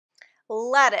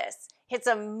Lettuce. It's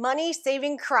a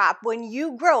money-saving crop when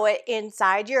you grow it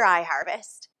inside your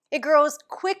iHarvest. It grows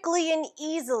quickly and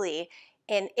easily,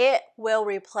 and it will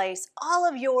replace all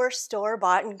of your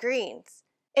store-bought greens.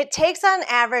 It takes on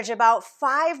average about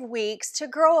 5 weeks to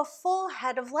grow a full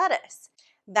head of lettuce.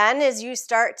 Then as you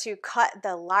start to cut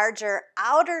the larger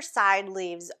outer side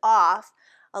leaves off,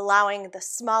 allowing the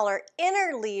smaller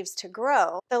inner leaves to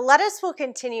grow, the lettuce will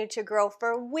continue to grow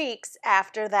for weeks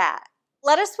after that.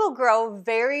 Lettuce will grow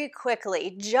very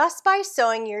quickly just by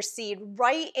sowing your seed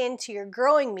right into your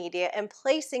growing media and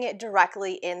placing it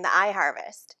directly in the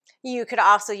iHarvest. You could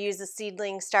also use the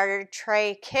seedling starter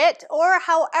tray kit or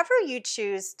however you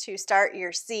choose to start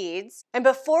your seeds. And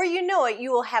before you know it,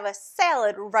 you will have a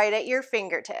salad right at your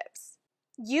fingertips.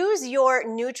 Use your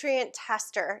nutrient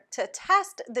tester to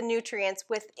test the nutrients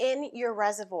within your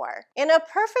reservoir. In a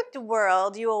perfect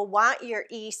world, you will want your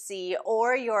EC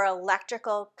or your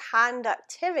electrical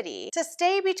conductivity to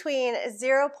stay between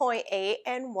 0.8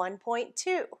 and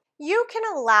 1.2. You can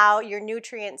allow your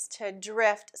nutrients to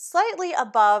drift slightly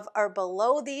above or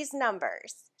below these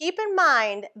numbers. Keep in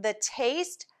mind the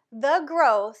taste, the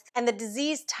growth, and the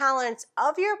disease tolerance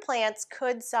of your plants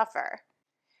could suffer.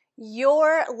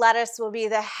 Your lettuce will be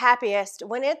the happiest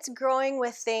when it's growing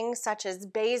with things such as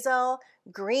basil,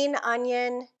 green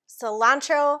onion,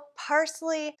 cilantro,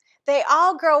 parsley. They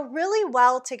all grow really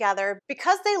well together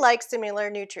because they like similar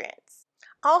nutrients.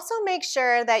 Also make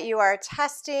sure that you are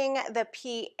testing the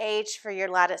pH for your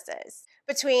lettuces.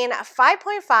 Between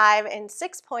 5.5 and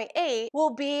 6.8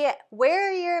 will be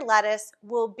where your lettuce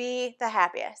will be the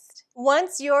happiest.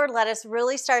 Once your lettuce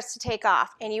really starts to take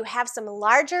off and you have some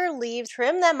larger leaves,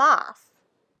 trim them off.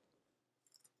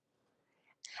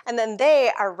 And then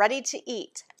they are ready to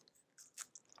eat.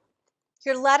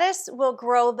 Your lettuce will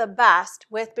grow the best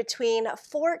with between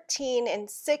 14 and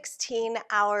 16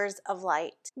 hours of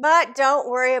light. But don't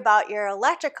worry about your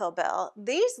electrical bill.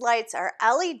 These lights are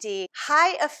LED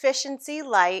high efficiency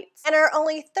lights and are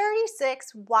only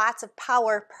 36 watts of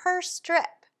power per strip.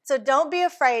 So don't be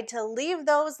afraid to leave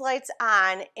those lights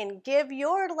on and give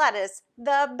your lettuce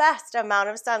the best amount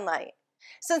of sunlight.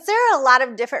 Since there are a lot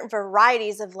of different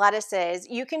varieties of lettuces,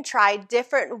 you can try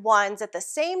different ones at the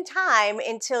same time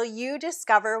until you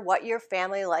discover what your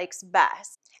family likes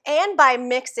best. And by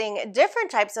mixing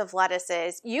different types of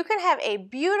lettuces, you can have a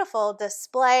beautiful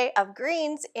display of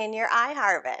greens in your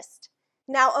iHarvest.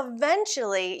 Now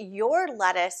eventually your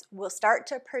lettuce will start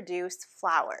to produce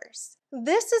flowers.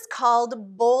 This is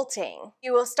called bolting.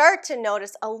 You will start to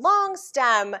notice a long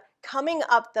stem coming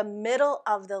up the middle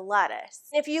of the lettuce.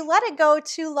 If you let it go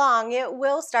too long, it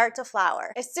will start to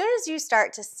flower. As soon as you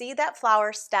start to see that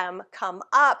flower stem come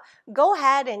up, go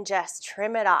ahead and just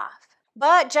trim it off.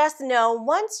 But just know,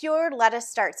 once your lettuce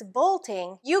starts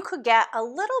bolting, you could get a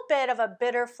little bit of a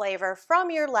bitter flavor from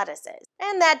your lettuces,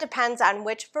 and that depends on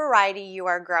which variety you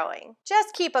are growing.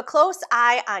 Just keep a close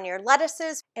eye on your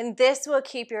lettuces, and this will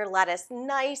keep your lettuce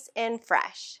nice and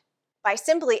fresh. By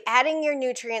simply adding your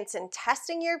nutrients and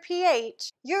testing your pH,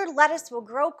 your lettuce will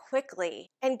grow quickly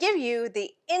and give you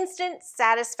the instant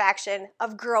satisfaction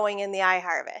of growing in the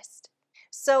iHarvest.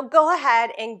 So go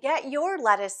ahead and get your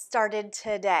lettuce started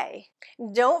today.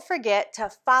 Don't forget to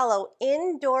follow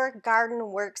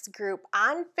IGWorks group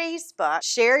on Facebook.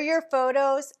 Share your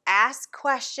photos, ask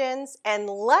questions, and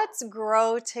let's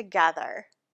grow together.